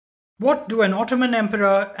What do an Ottoman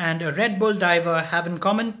emperor and a Red Bull diver have in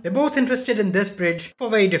common? They're both interested in this bridge for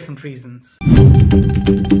very different reasons.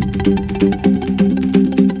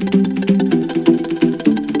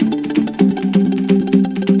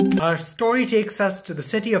 Our story takes us to the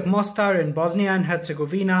city of Mostar in Bosnia and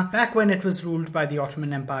Herzegovina, back when it was ruled by the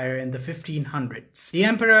Ottoman Empire in the 1500s. The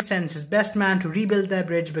emperor sends his best man to rebuild their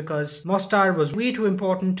bridge because Mostar was way too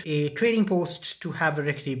important a trading post to have a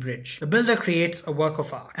rickety bridge. The builder creates a work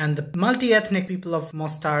of art, and the multi-ethnic people of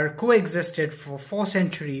Mostar coexisted for 4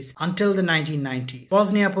 centuries until the 1990s.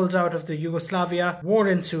 Bosnia pulls out of the Yugoslavia, war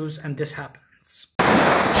ensues, and this happens.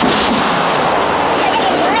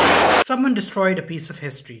 Someone destroyed a piece of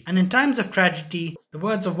history, and in times of tragedy, the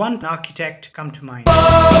words of one architect come to mind.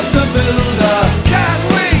 Bob the Builder, can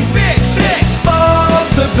we fix it?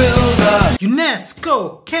 Bob the Builder.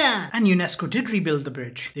 UNESCO can! And UNESCO did rebuild the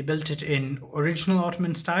bridge. They built it in original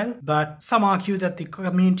Ottoman style, but some argue that the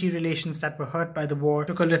community relations that were hurt by the war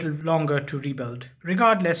took a little longer to rebuild.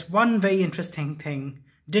 Regardless, one very interesting thing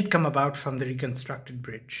did come about from the reconstructed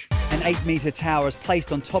bridge. An 8-metre tower is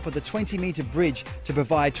placed on top of the 20-metre bridge to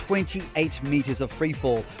provide 28 metres of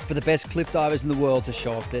freefall for the best cliff divers in the world to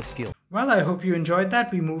show off their skill. Well, I hope you enjoyed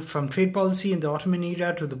that. We moved from trade policy in the Ottoman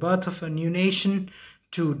era to the birth of a new nation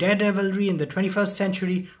to daredevilry in the 21st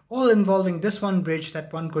century, all involving this one bridge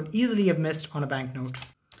that one could easily have missed on a banknote.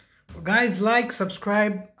 So guys, like,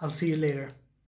 subscribe. I'll see you later.